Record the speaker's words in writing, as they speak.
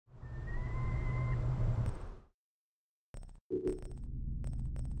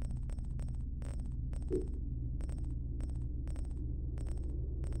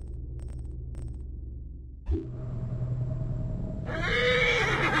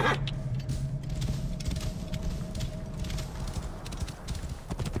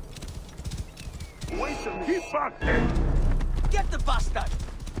bastard! Get the bastard!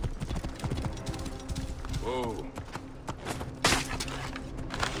 Whoa.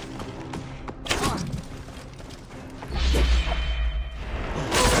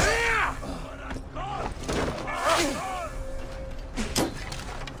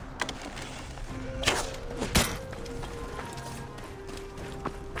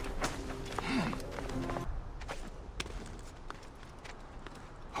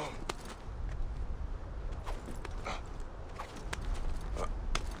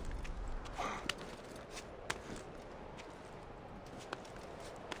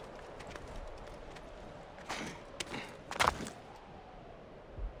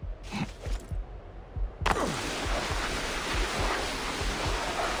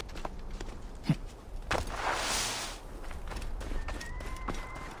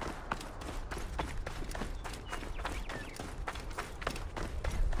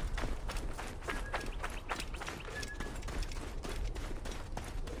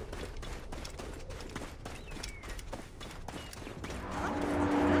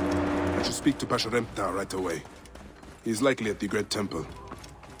 Speak to Pasharemta right away. He's likely at the Great Temple.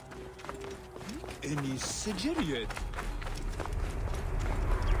 Any Sigiriad?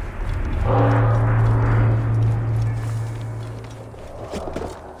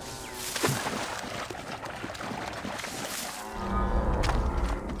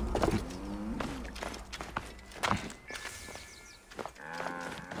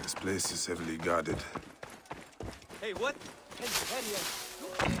 This place is heavily guarded. Hey, what?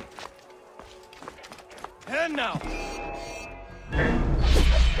 Hand now!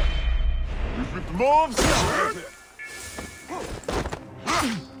 Moves!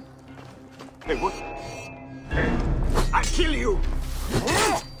 Hey, what? I kill you!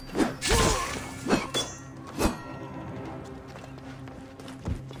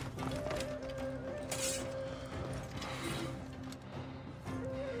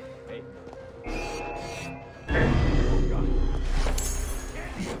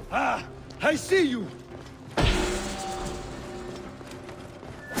 Ah! I see you!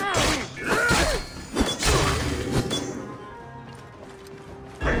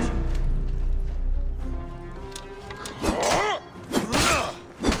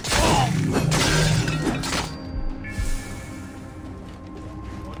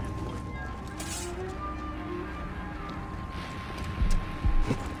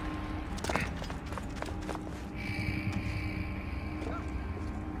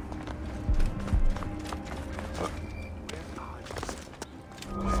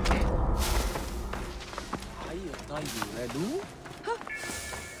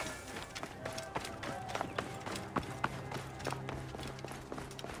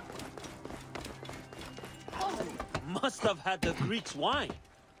 Must have had the Greek's wine.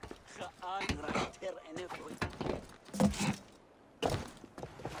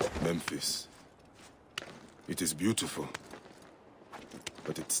 Memphis. It is beautiful.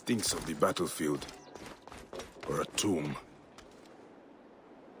 But it stinks of the battlefield. Or a tomb.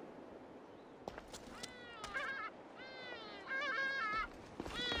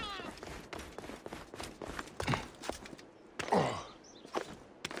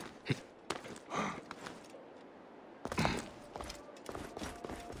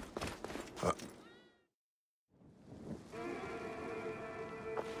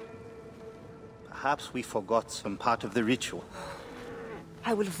 Perhaps we forgot some part of the ritual.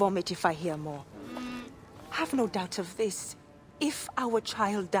 I will vomit if I hear more. Have no doubt of this. If our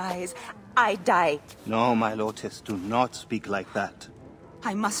child dies, I die. No, my Lotus, do not speak like that.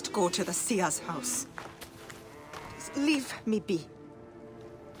 I must go to the Seer's house. Leave me be.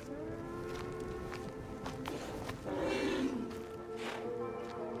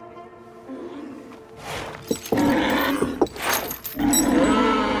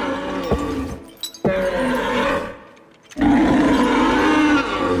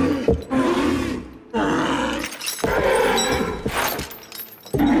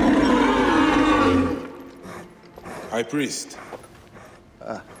 High Priest.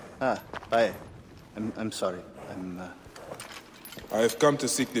 I'm sorry. I have come to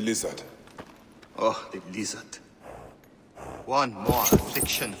seek the lizard. Oh, the lizard. One more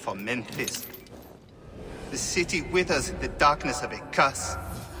affliction for Memphis. The city withers in the darkness of a curse.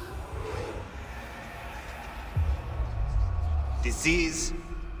 Disease,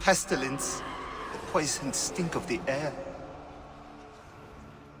 pestilence, the poison stink of the air.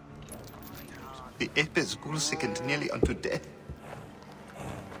 The apes grew sickened nearly unto death.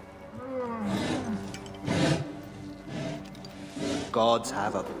 Gods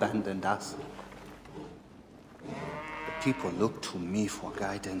have abandoned us. The People look to me for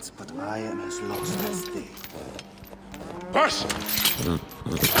guidance, but I am as lost as they. Hush!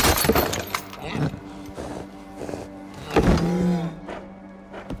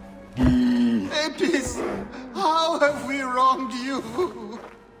 Apis, how have we wronged you?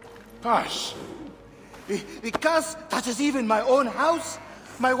 Hush! Because that is even my own house.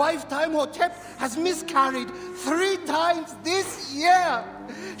 My wife, Timehotep, has miscarried 3 times this year.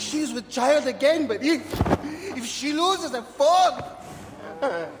 She's with child again, but if she loses a 4th...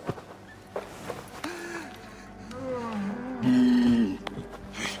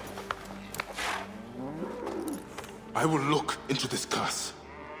 I will look into this curse.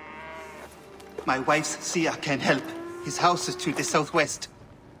 My wife's seer can help. His house is to the southwest.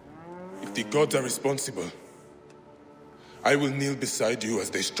 If the gods are responsible, I will kneel beside you as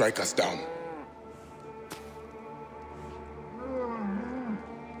they strike us down.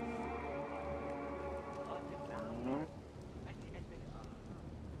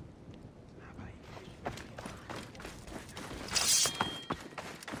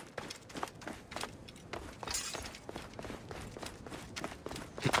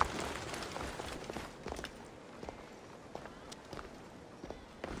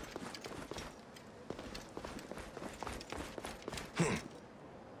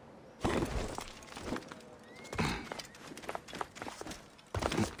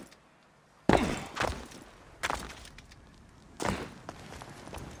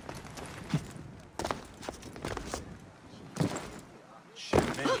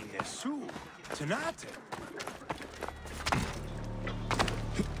 Tenate.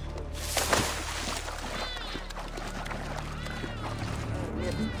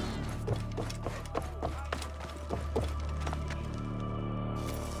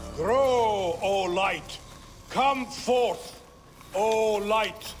 Grow, O light! Come forth, O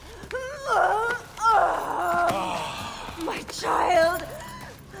light! My child!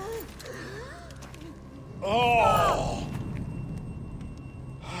 Oh!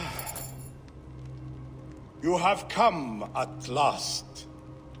 You have come at last.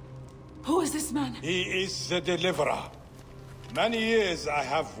 Who is this man? He is the deliverer. Many years I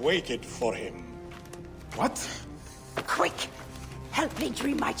have waited for him. What? Quick! Help me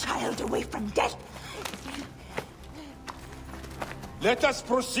dream my child away from death! Let us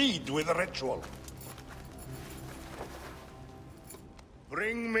proceed with the ritual.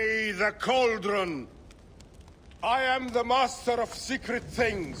 Bring me the cauldron. I am the master of secret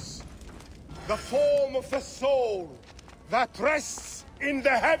things. The form of the soul that rests in the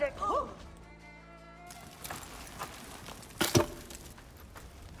heaven.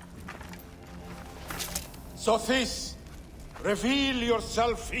 Sothis, reveal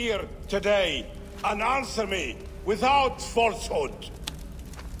yourself here today and answer me without falsehood.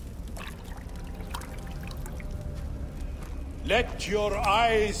 Let your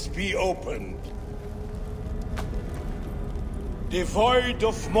eyes be opened. Devoid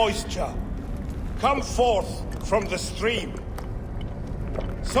of moisture, come forth from the stream.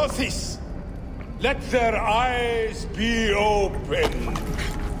 Sothis, let their eyes be opened.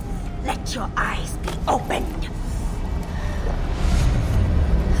 Let your eyes be opened!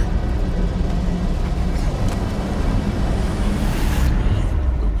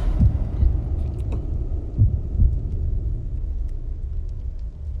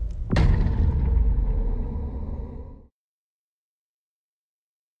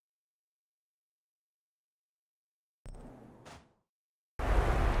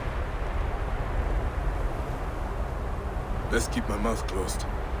 Let's keep my mouth closed.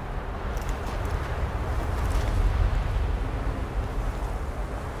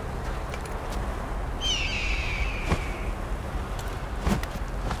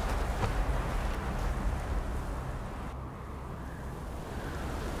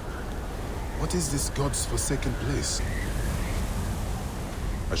 What is this god's forsaken place?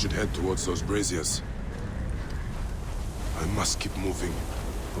 I should head towards those braziers. I must keep moving,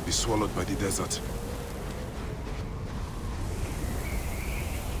 or be swallowed by the desert.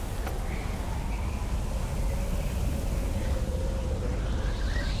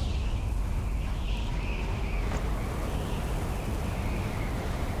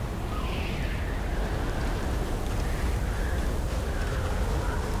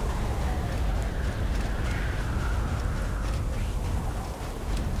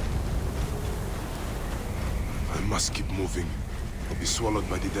 I must keep moving, or be swallowed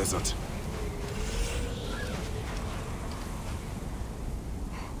by the desert.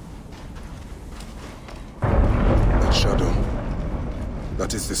 That shadow,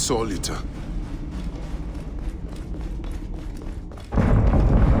 that is the Soul Eater.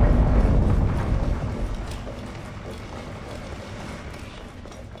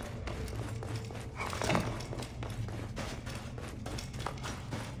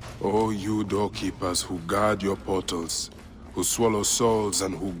 you doorkeepers who guard your portals, who swallow souls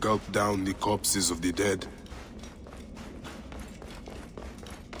and who gulp down the corpses of the dead.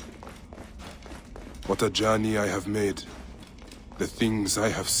 What a journey I have made, the things I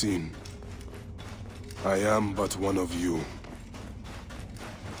have seen. I am but one of you.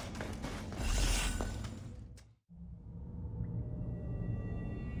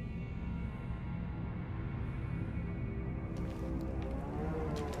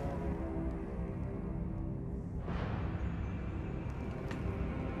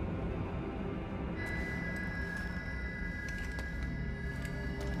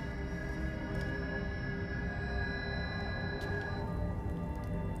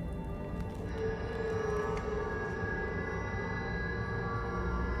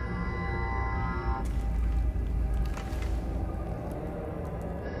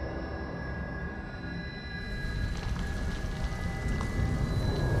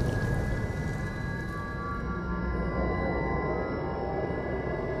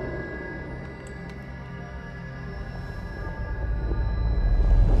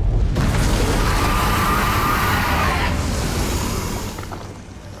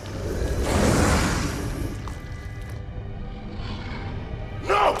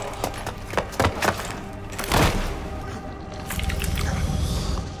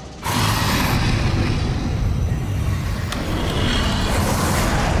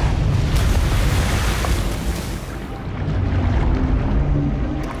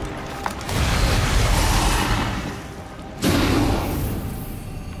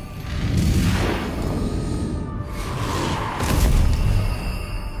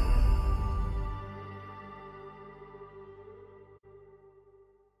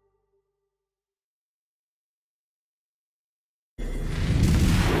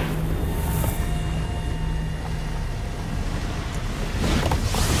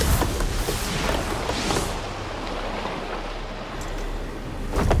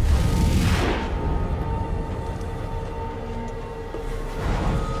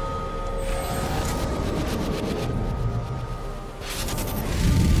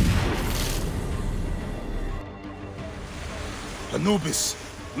 Anubis,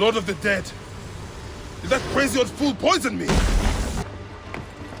 Lord of the Dead. Did that crazy old fool poison me?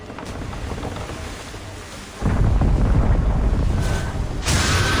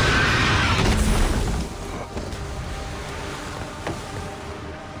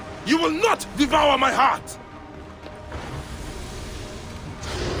 You will not devour my heart!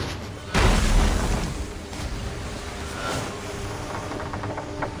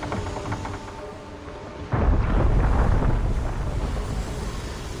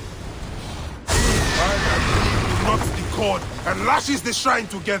 And lashes the shrine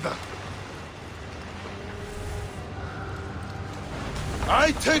together.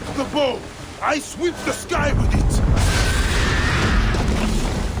 I take the bow. I sweep the sky with it.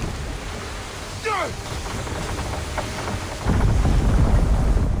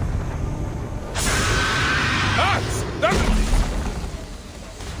 That's it.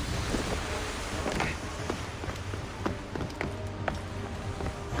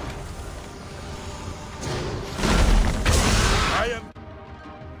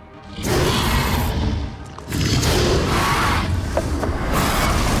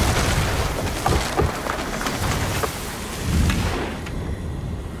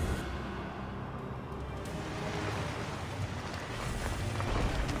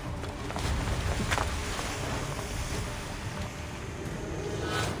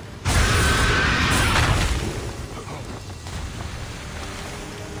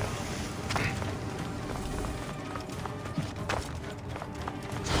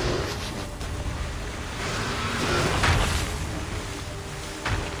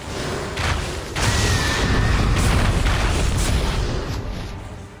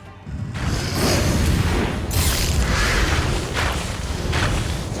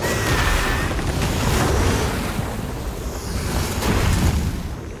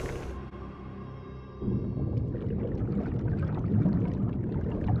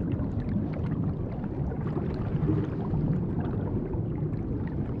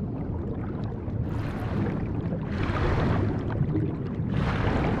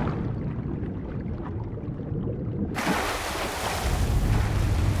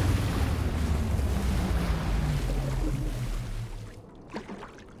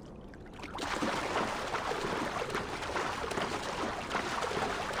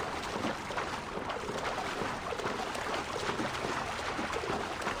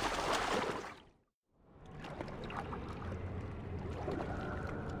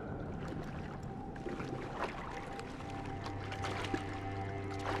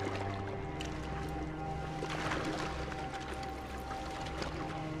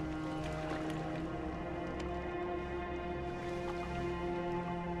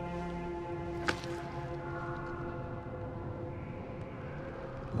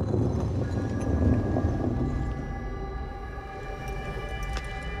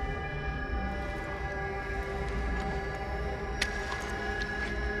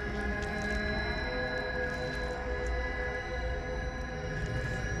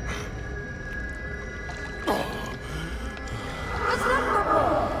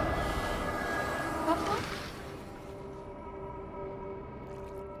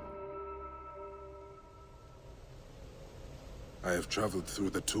 traveled through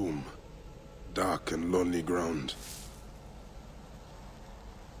the tomb. Dark and lonely ground.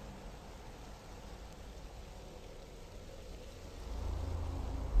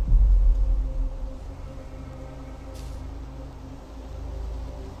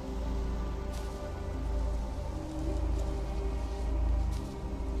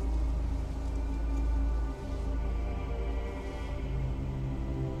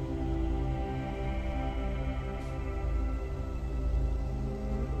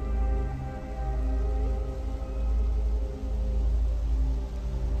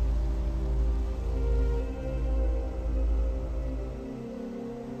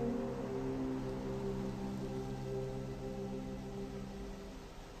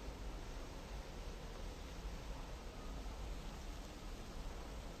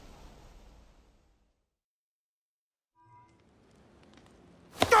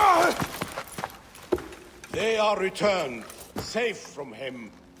 They are returned, safe from him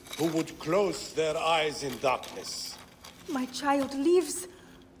who would close their eyes in darkness. My child lives.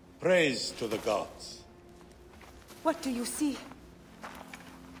 Praise to the gods. What do you see?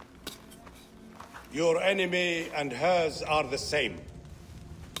 Your enemy and hers are the same.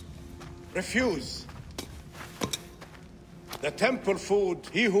 Refuse. The temple food,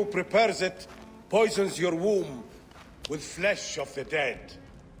 he who prepares it, poisons your womb with flesh of the dead.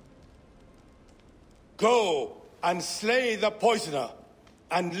 Go and slay the poisoner,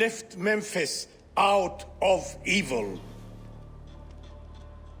 and lift Memphis out of evil.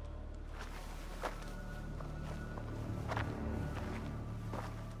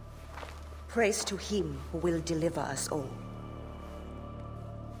 Praise to him who will deliver us all.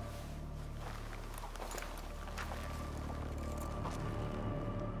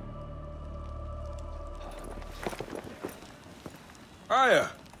 Aya!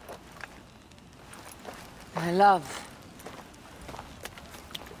 My love.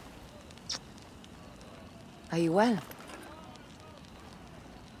 Are you well?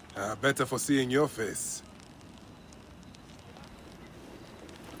 Better for seeing your face.